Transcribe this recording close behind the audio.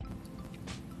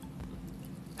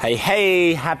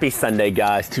Hey, happy Sunday,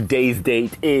 guys. Today's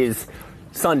date is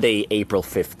Sunday, April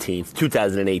 15th,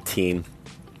 2018.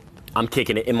 I'm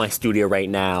kicking it in my studio right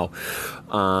now.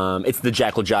 It's the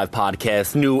Jackal Jive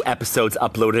podcast. New episodes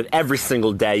uploaded every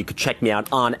single day. You can check me out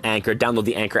on Anchor. Download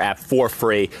the Anchor app for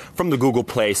free from the Google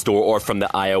Play Store or from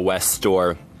the iOS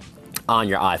Store on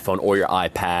your iPhone or your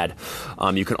iPad.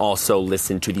 You can also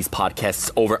listen to these podcasts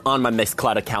over on my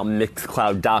Mixcloud account,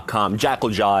 mixcloud.com, Jackal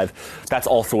Jive. That's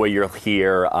also where you'll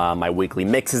hear my weekly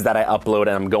mixes that I upload, and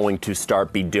I'm going to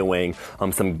start be doing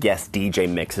some guest DJ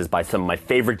mixes by some of my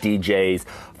favorite DJs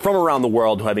from around the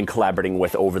world who I've been collaborating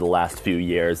with over the last few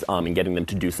years, and getting them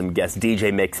to do some guest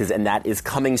DJ mixes, and that is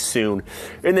coming soon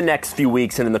in the next few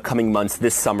weeks and in the coming months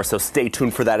this summer, so stay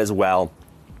tuned for that as well.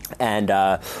 And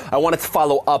I wanted to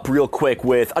follow up real quick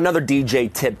with another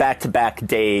DJ tip, back-to-back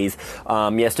days.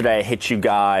 Yesterday I hit you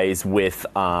guys with,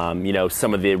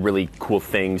 some of the really cool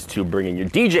things to bring in your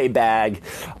DJ bag.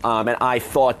 And I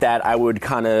thought that I would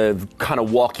kind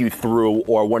of walk you through,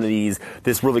 or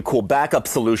this really cool backup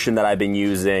solution that I've been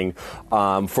using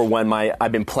for when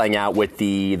I've been playing out with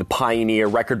the Pioneer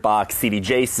Rekordbox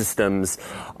CDJ systems,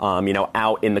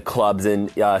 out in the clubs, and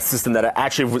system that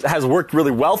actually has worked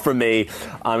really well for me.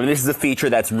 And this is a feature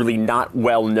that's really not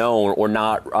well known, or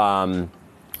not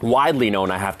widely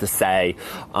known, I have to say,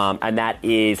 and that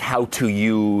is how to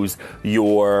use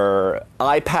your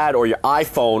iPad or your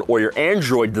iPhone or your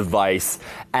Android device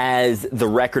as the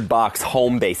Rekordbox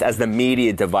home base, as the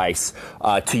media device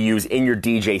to use in your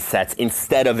DJ sets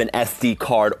instead of an SD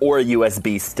card or a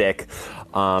USB stick.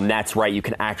 That's right, you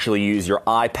can actually use your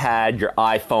iPad, your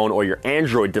iPhone, or your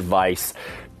Android device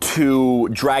to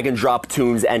drag and drop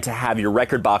tunes and to have your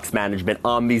Rekordbox management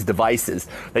on these devices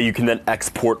that you can then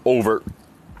export over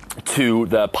to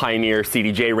the Pioneer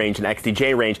CDJ range and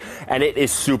XDJ range, and it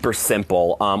is super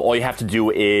simple. All you have to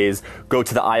do is go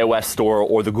to the iOS store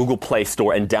or the Google Play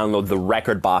Store and download the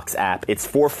Rekordbox app. It's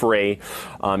for free.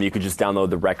 You could just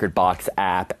download the Rekordbox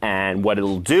app, and what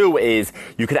it'll do is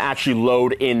you can actually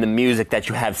load in the music that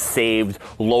you have saved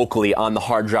locally on the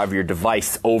hard drive of your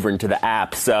device over into the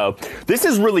app. So this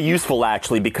is really useful,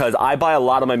 actually, because I buy a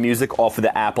lot of my music off of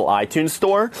the Apple iTunes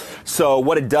store. So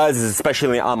what it does is,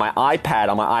 especially on my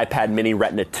iPad Mini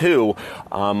Retina 2,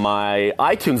 my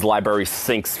iTunes library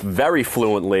syncs very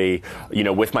fluently,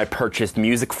 with my purchased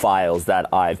music files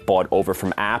that I've bought over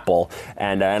from Apple.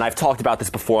 And I've talked about this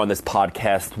before on this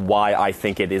podcast, why I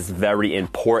think it is very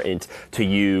important to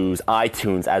use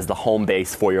iTunes as the home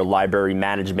base for your library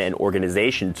management and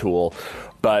organization tool.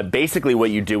 But basically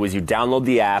what you do is you download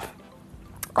the app.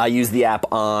 I use the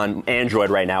app on Android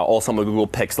right now, also on the Google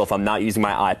Pixel if I'm not using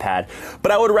my iPad.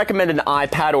 But I would recommend an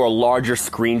iPad or a larger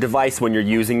screen device when you're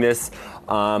using this.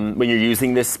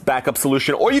 Backup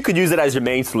solution, or you could use it as your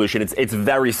main solution. It's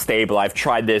very stable. I've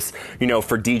tried this,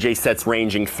 for DJ sets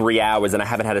ranging 3 hours, and I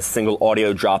haven't had a single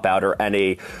audio dropout or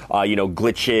any,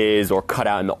 glitches or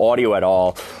cutout in the audio at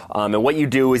all. And what you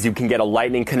do is you can get a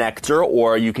Lightning connector,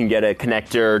 or you can get a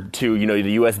connector to,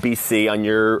 the USB-C on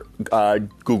your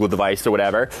Google device or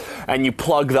whatever, and you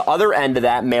plug the other end of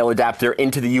that male adapter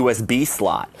into the USB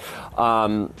slot.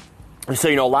 So,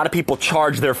 a lot of people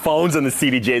charge their phones on the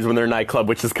CDJs when they're in a nightclub,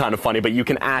 which is kind of funny, but you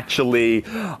can actually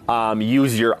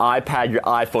use your iPad, your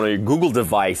iPhone, or your Google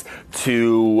device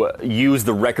to use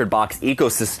the Rekordbox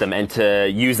ecosystem and to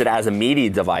use it as a media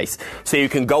device. So you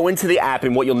can go into the app,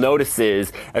 and what you'll notice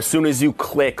is as soon as you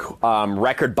click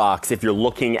Rekordbox, if you're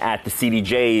looking at the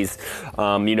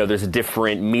CDJs, there's a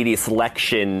different media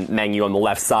selection menu on the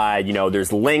left side.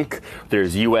 There's Link,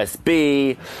 there's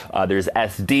USB, there's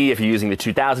SD if you're using the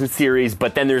 2000 series.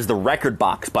 But then there's the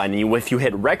Rekordbox button. If you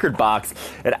hit Rekordbox,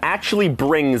 it actually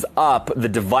brings up the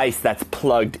device that's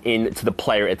plugged into the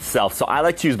player itself. So I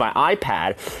like to use my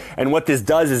iPad, and what this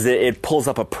does is it pulls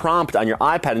up a prompt on your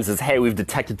iPad and says, hey, we've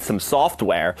detected some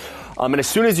software. And as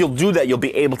soon as you'll do that, you'll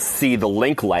be able to see the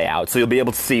link layout. So you'll be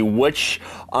able to see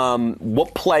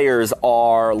what players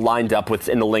are lined up with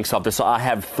in the link software. So I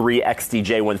have 3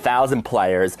 XDJ 1000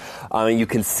 players. You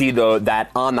can see that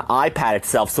on the iPad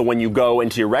itself. So when you go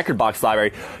into your Rekordbox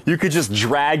library, you could just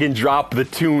drag and drop the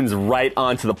tunes right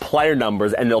onto the player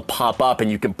numbers, and they'll pop up,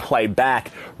 and you can play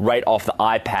back right off the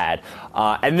iPad.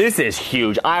 And this is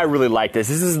huge. I really like this.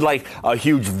 This is like a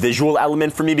huge visual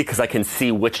element for me because I can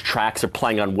see which tracks are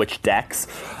playing on which decks.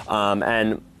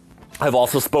 And I've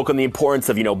also spoken the importance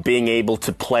of, being able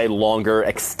to play longer,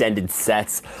 extended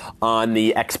sets on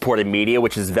the exported media,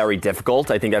 which is very difficult.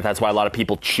 I think that's why a lot of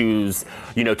people choose,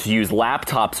 to use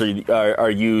laptops or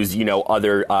use,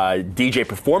 other DJ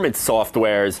performance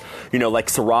softwares, like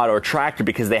Serato or Traktor,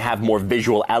 because they have more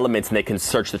visual elements and they can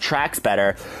search the tracks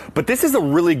better. But this is a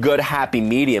really good, happy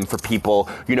medium for people,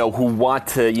 who want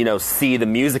to, see the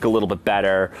music a little bit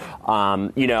better,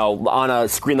 on a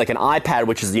screen like an iPad,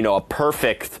 which is,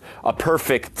 a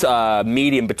perfect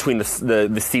medium between the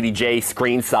CDJ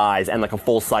screen size and like a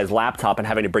full-size laptop and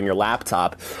having to bring your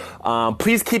laptop.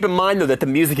 Please keep in mind, though, that the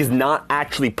music is not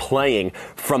actually playing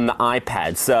from the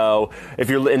iPad. So if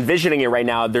you're envisioning it right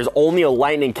now, there's only a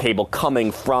lightning cable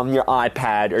coming from your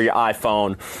iPad or your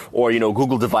iPhone or,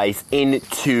 Google device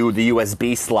into the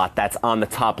USB slot that's on the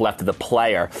top left of the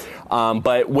player.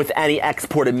 But with any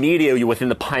exported media within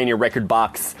the Pioneer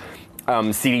Rekordbox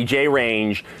CDJ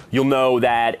range, you'll know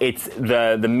that it's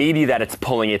the media that it's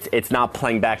pulling. It's not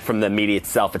playing back from the media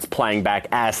itself. It's playing back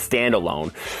as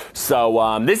standalone.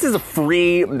 So this is a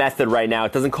free method right now.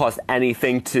 It doesn't cost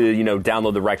anything to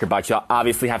download the Rekordbox. You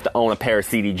obviously have to own a pair of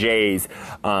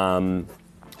CDJs.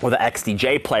 Or the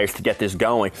XDJ players to get this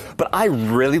going. But I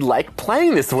really like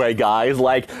playing this way, guys.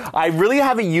 Like, I really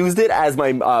haven't used it as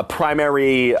my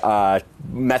primary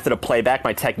method of playback,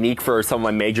 my technique for some of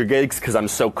my major gigs, because I'm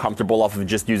so comfortable off of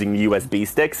just using the USB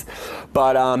sticks.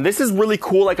 But this is really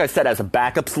cool, like I said, as a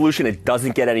backup solution. It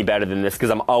doesn't get any better than this,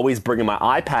 because I'm always bringing my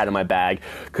iPad in my bag,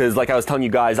 because like I was telling you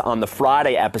guys on the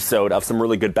Friday episode of some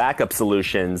really good backup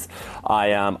solutions,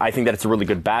 I think that it's a really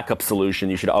good backup solution.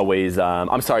 You should always,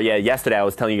 yesterday I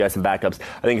was telling you guys some backups.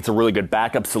 I think it's a really good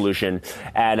backup solution.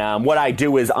 And what I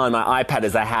do is on my iPad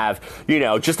is I have,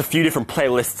 just a few different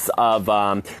playlists of,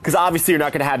 because obviously you're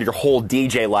not going to have your whole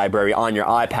DJ library on your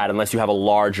iPad unless you have a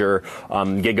larger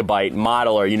gigabyte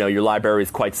model or, your library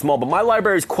is quite small. But my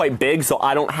library is quite big, so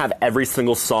I don't have every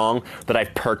single song that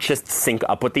I've purchased sync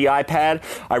up with the iPad.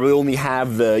 I really only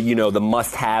have the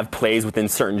must-have plays within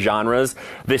certain genres.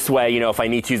 This way, if I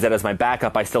need to use that as my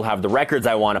backup, I still have the records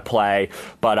I want to play,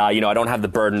 but, I don't have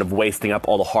the burden of wasting up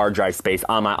all the hard drive space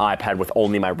on my iPad with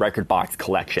only my Rekordbox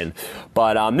collection.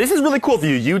 But this is really cool. If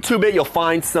you YouTube it, you'll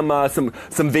find some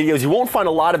videos. You won't find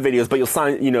a lot of videos, but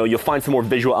you'll find some more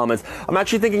visual elements. I'm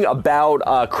actually thinking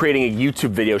about creating a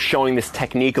YouTube video showing this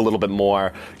technique a little bit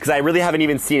more, because I really haven't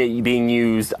even seen it being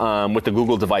used with the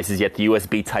Google devices yet, the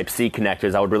USB Type-C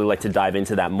connectors. I would really like to dive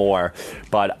into that more.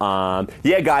 But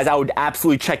yeah, guys, I would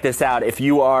absolutely check this out if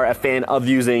you are a fan of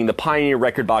using the Pioneer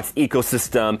Rekordbox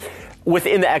ecosystem.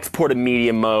 Within the exported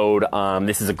media mode,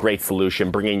 this is a great solution.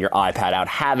 Bringing your iPad out,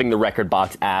 having the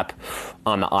Rekordbox app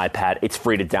on the iPad, it's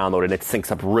free to download and it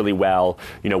syncs up really well,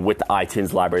 with the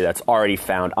iTunes library that's already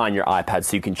found on your iPad,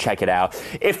 so you can check it out.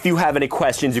 If you have any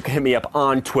questions, you can hit me up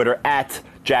on Twitter at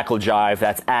JackalJive.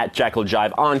 That's at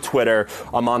JackalJive on Twitter.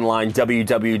 I'm online,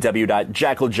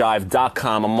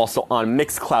 www.jackaljive.com. I'm also on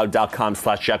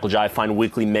mixcloud.com/JackalJive. Find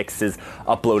weekly mixes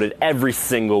uploaded every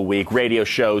single week. Radio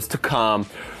shows to come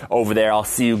over there. I'll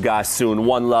see you guys soon.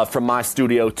 One love from my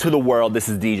studio to the world. This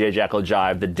is DJ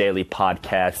JackalJive, the daily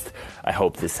podcast. I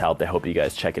hope this helped. I hope you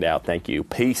guys check it out. Thank you.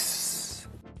 Peace.